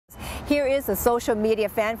Here is the social media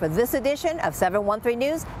fan for this edition of 713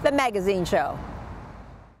 News, the magazine show.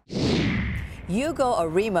 Hugo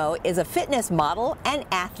Arimo is a fitness model and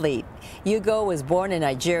athlete. Hugo was born in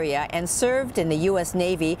Nigeria and served in the U.S.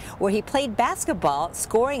 Navy, where he played basketball,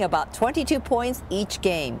 scoring about 22 points each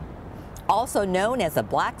game. Also known as the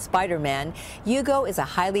Black Spider-Man, Hugo is a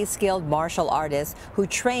highly skilled martial artist who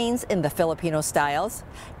trains in the Filipino styles,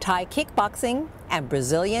 Thai kickboxing, and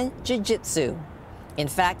Brazilian jiu-jitsu. In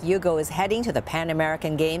fact, Hugo is heading to the Pan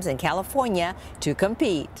American Games in California to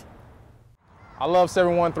compete. I love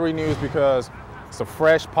 713 News because it's a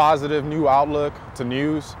fresh, positive, new outlook to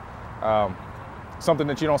news. Something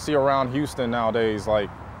that you don't see around Houston nowadays, like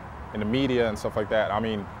in the media and stuff like that. I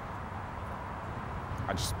mean,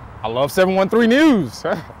 I love 713 News.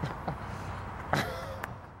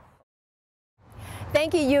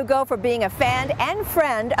 Thank you, Hugo, for being a fan and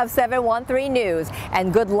friend of 713 News,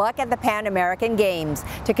 and good luck at the Pan American Games.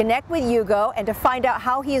 To connect with Hugo and to find out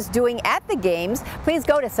how he is doing at the Games, please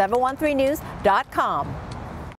go to 713news.com.